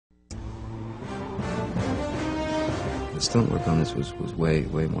The stunt work on this was way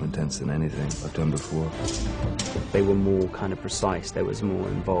more intense than anything I've done before. They were more kind of precise, there was more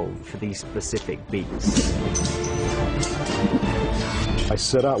involved for these specific beats. I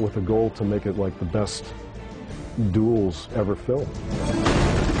set out with a goal to make it like the best duels ever filmed.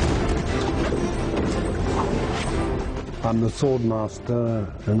 I'm the sword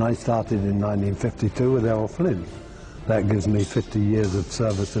master, and I started in 1952 with Errol Flynn. That gives me 50 years of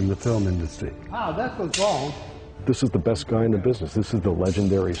service in the film industry. Ah, that was wrong. This is the best guy in the business. This is the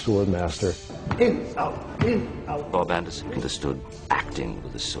legendary sword master. In, out. Bob Anderson understood acting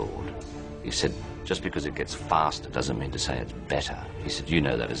with a sword. He said, just because it gets faster doesn't mean to say it's better. He said, you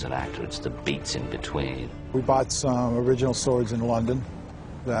know that as an actor, it's the beats in between. We bought some original swords in London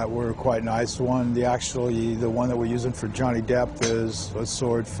that were quite nice. The one that we're using for Johnny Depp is a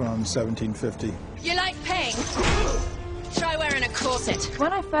sword from 1750. You like pain? Try wearing a corset.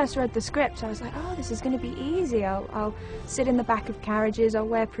 When I first read the script, I was like, oh, this is going to be easy. I'll sit in the back of carriages, I'll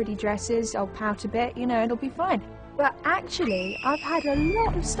wear pretty dresses, I'll pout a bit, you know, it'll be fine. But actually, I've had a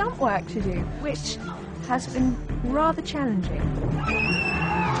lot of stunt work to do, which has been rather challenging.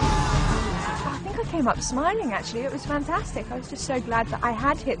 I think I came up smiling, actually. It was fantastic. I was just so glad that I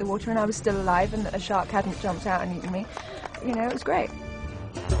had hit the water and I was still alive and that a shark hadn't jumped out and eaten me. You know, it was great.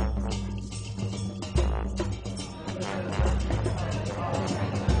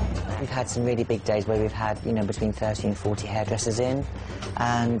 We've had some really big days where we've had, you know, between 30 and 40 hairdressers in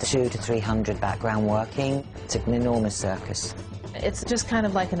and 200 to 300 background working. It's an enormous circus. It's just kind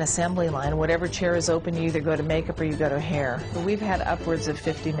of like an assembly line. Whatever chair is open, you either go to makeup or you go to hair. We've had upwards of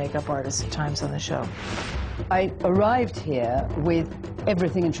 50 makeup artists at times on the show. I arrived here with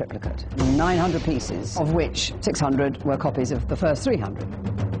everything in triplicate, 900 pieces, of which 600 were copies of the first 300.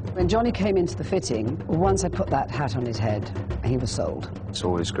 When Johnny came into the fitting, once I put that hat on his head, he was sold. It's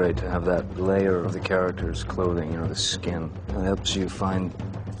always great to have that layer of the character's clothing, you know, the skin. It helps you find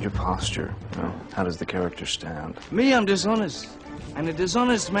your posture, you know, how does the character stand? Me, I'm dishonest. And a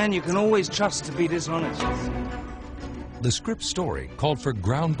dishonest man you can always trust to be dishonest. The script story called for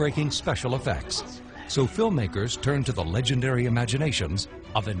groundbreaking special effects, so filmmakers turned to the legendary imaginations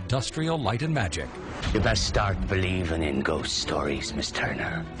of industrial light and magic. You best start believing in ghost stories, Miss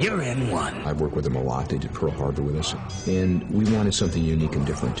Turner. You're in one. I've worked with them a lot. They did Pearl Harbor with us, and we wanted something unique and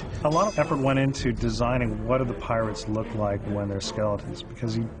different. A lot of effort went into designing what do the pirates look like when they're skeletons,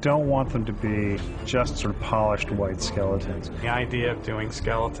 because you don't want them to be just sort of polished white skeletons. The idea of doing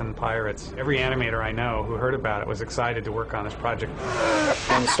skeleton pirates, every animator I know who heard about it was excited to work on this project.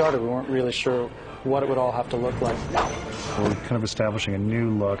 When it started, we weren't really sure what it would all have to look like. We're kind of establishing a new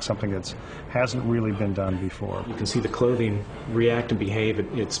look, something that hasn't really been done before. You can see the clothing react and behave.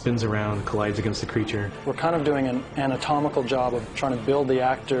 It spins around, collides against the creature. We're kind of doing an anatomical job of trying to build the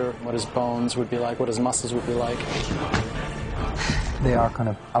actor, what his bones would be like, what his muscles would be like. They are kind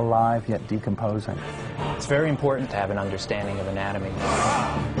of alive yet decomposing. It's very important to have an understanding of anatomy.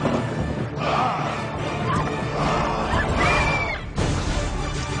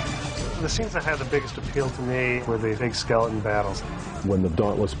 The scenes that had the biggest appeal to me were the big skeleton battles. When the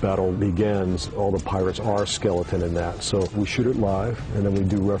Dauntless battle begins, all the pirates are skeleton in that. So we shoot it live, and then we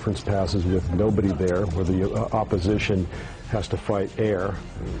do reference passes with nobody there, where the opposition has to fight air.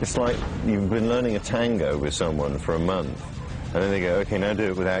 It's like you've been learning a tango with someone for a month, and then they go, okay, now do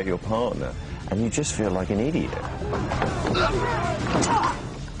it without your partner. And you just feel like an idiot.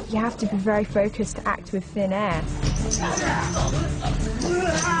 You have to be very focused to act with thin air.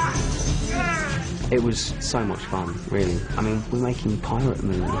 It was so much fun, really. I mean, we're making pirate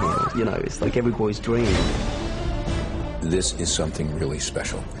movie here. You know, it's like every boy's dream. This is something really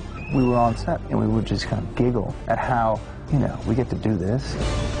special. We were on set and we would just kind of giggle at how, you know, we get to do this.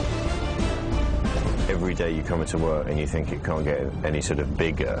 Every day you come into work and you think it can't get any sort of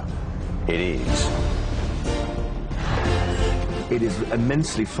bigger. It is. It is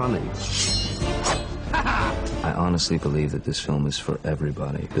immensely funny. I honestly believe that this film is for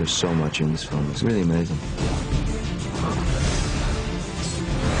everybody. There's so much in this film. It's really amazing.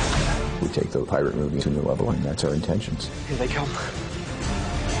 We take the pirate movie to a new level, and that's our intentions. Here they come.